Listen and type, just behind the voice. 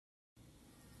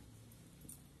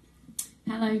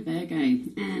Hello Virgo,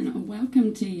 and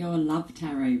welcome to your love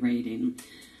tarot reading.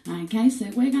 Okay, so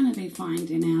we're going to be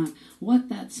finding out what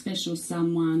that special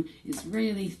someone is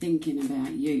really thinking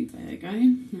about you,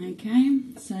 Virgo. Okay,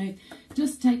 so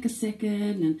just take a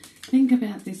second and think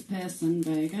about this person,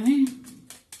 Virgo.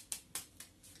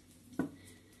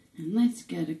 And let's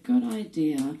get a good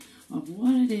idea of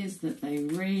what it is that they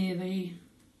really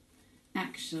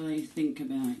actually think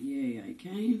about you,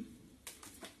 okay?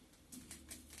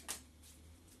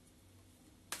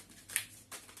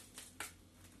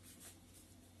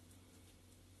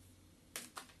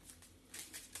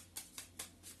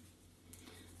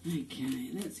 Okay,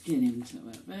 let's get into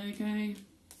it, Virgo.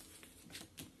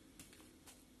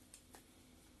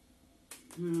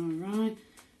 Alright,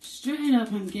 straight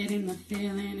up I'm getting the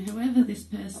feeling, whoever this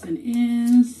person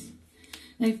is,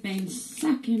 they've been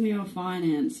sucking your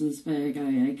finances, Virgo,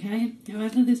 okay?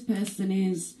 Whoever this person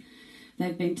is,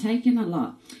 they've been taking a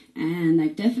lot, and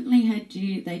they've definitely had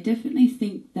you, they definitely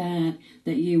think that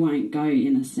you won't go,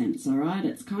 in a sense, alright?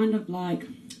 It's kind of like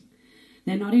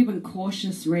they're not even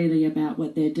cautious really about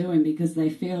what they're doing because they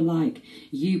feel like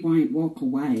you won't walk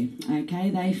away, okay?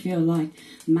 They feel like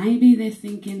maybe they're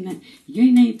thinking that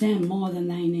you need them more than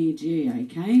they need you,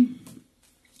 okay?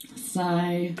 So,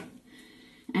 and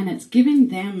it's giving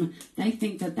them, they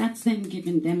think that that's then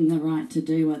giving them the right to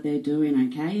do what they're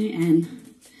doing, okay?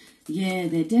 And yeah,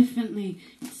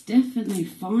 it's definitely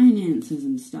finances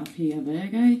and stuff here,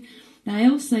 Virgo. They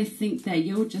also think that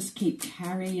you'll just keep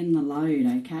carrying the load,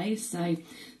 okay? So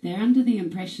they're under the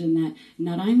impression that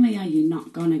not only are you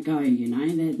not going to go, you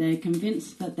know, they're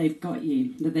convinced that they've got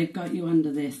you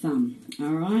under their thumb, all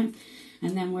right?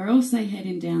 And then we're also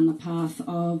heading down the path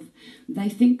of, they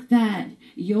think that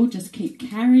you'll just keep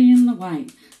carrying the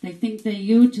weight. They think that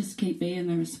you'll just keep being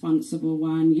the responsible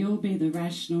one, you'll be the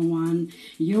rational one,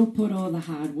 you'll put all the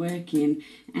hard work in,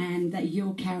 and that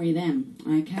you'll carry them,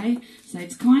 okay? So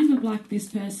it's kind of like this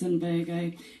person,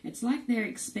 Virgo, it's like they're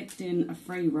expecting a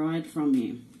free ride from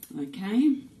you,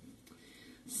 okay?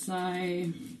 So,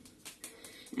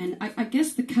 and I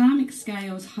guess the karmic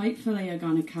scales hopefully are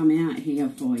going to come out here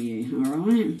for you, all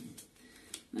right?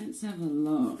 Let's have a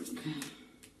look.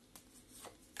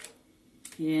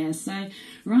 Yeah, so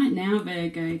right now,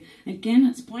 Virgo, again,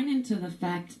 it's pointing to the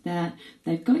fact that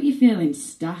they've got you feeling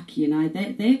stuck, you know.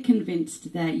 They're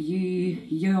convinced that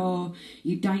you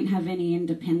don't have any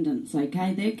independence,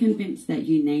 okay? They're convinced that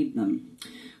you need them.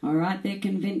 All right, they're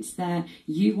convinced that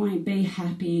you won't be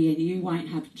happy and you won't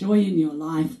have joy in your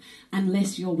life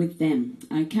unless you're with them,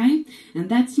 okay? And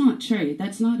that's not true.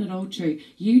 That's not at all true.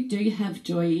 You do have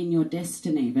joy in your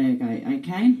destiny, Virgo,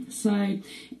 okay? So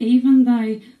even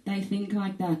though they think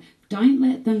like that, don't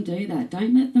let them do that.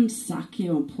 Don't let them suck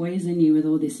you and poison you with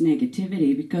all this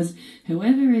negativity, because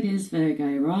whoever it is,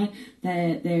 Virgo, right,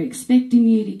 they're expecting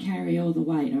you to carry all the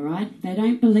weight, all right? They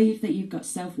don't believe that you've got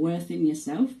self-worth in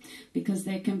yourself because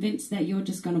they're convinced that you're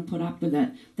just going to put up with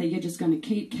it, that you're just going to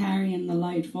keep carrying the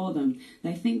load for them.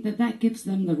 They think that that gives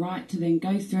them the right to then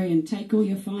go through and take all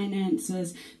your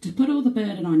finances, to put all the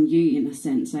burden on you, in a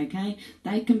sense, okay?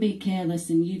 They can be careless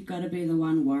and you've got to be the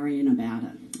one worrying about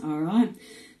it, all right?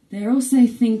 They're also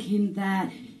thinking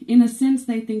that, in a sense,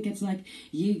 they think it's like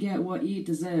you get what you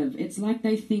deserve. It's like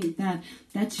they think that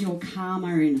that's your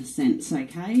karma, in a sense,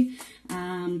 okay?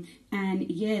 And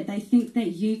yeah, they think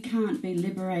that you can't be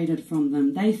liberated from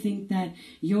them. They think that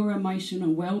your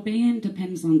emotional well-being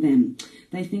depends on them.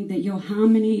 They think that your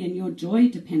harmony and your joy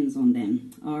depends on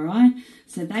them, all right?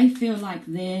 So they feel like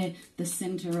they're the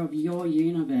center of your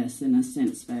universe, in a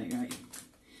sense, Virgo.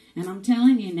 And I'm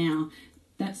telling you now,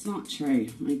 that's not true,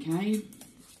 okay?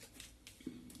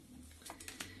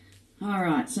 All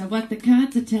right, so what the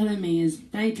cards are telling me is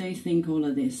they do think all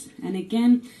of this. And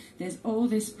again, there's all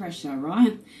this pressure,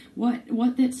 right?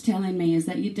 What that's telling me is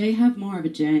that you do have more of a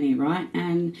journey, right?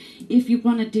 And if you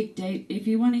want to dig deep, if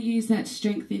you want to use that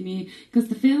strength in you, because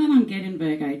the feeling I'm getting,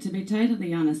 Virgo, to be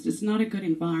totally honest, it's not a good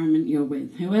environment you're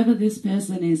with. Whoever this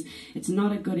person is, it's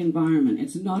not a good environment.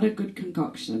 It's not a good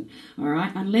concoction, all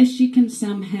right? Unless you can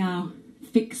somehow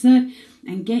fix it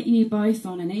and get you both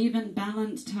on an even,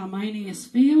 balanced, harmonious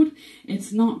field,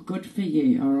 it's not good for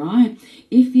you, all right?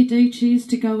 If you do choose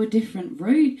to go a different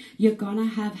route, you're going to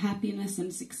have happiness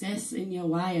and success in your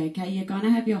way, okay? You're going to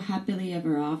have your happily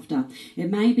ever after. It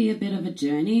may be a bit of a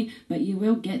journey, but you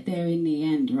will get there in the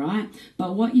end, right?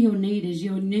 But what you'll need is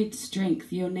you'll need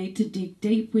strength. You'll need to dig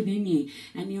deep within you,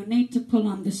 and you'll need to pull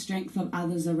on the strength of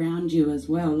others around you as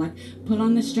well. Like, pull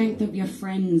on the strength of your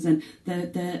friends and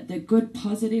the good,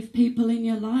 positive people in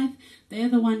your life. They're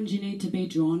the ones you need to be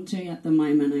drawn to at the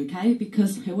moment, okay?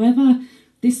 Because whoever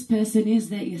this person is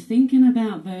that you're thinking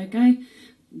about, Virgo,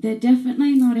 they're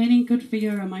definitely not any good for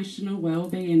your emotional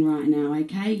well-being right now,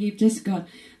 okay? You've just got,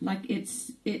 like,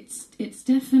 it's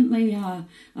definitely a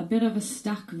bit of a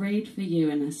stuck read for you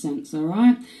in a sense, all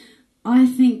right? I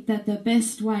think that the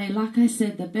best way, like I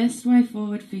said, the best way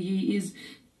forward for you is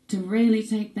to really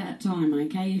take that time,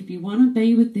 okay? If you want to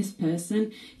be with this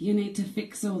person, you need to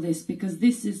fix all this, because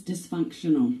this is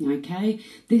dysfunctional, okay?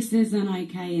 This isn't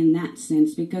okay in that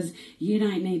sense, because you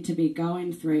don't need to be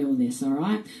going through all this, all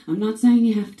right? I'm not saying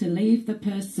you have to leave the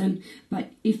person,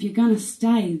 but if you're going to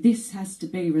stay, this has to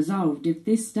be resolved. If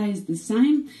this stays the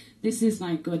same, this is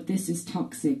no good, this is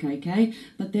toxic, okay?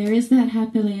 But there is that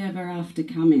happily ever after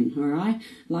coming, all right?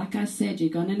 Like I said, you're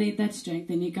going to need that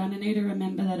strength, and you're going to need to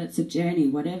remember that it's a journey.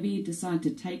 Whatever you decide to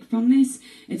take from this,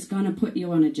 it's going to put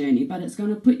you on a journey, but it's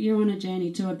going to put you on a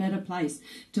journey to a better place,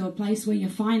 to a place where your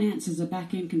finances are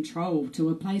back in control, to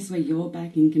a place where you're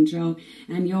back in control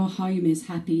and your home is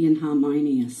happy and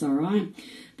harmonious, all right?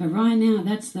 But right now,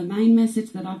 that's the main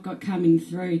message that I've got coming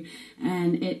through,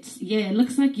 and it's, yeah, it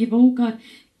looks like you've all got...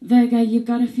 Virgo, you've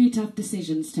got a few tough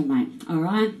decisions to make, all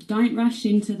right? Don't rush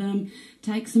into them.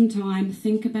 Take some time.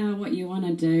 Think about what you want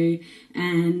to do.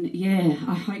 And, yeah,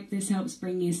 I hope this helps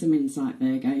bring you some insight,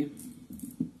 Virgo.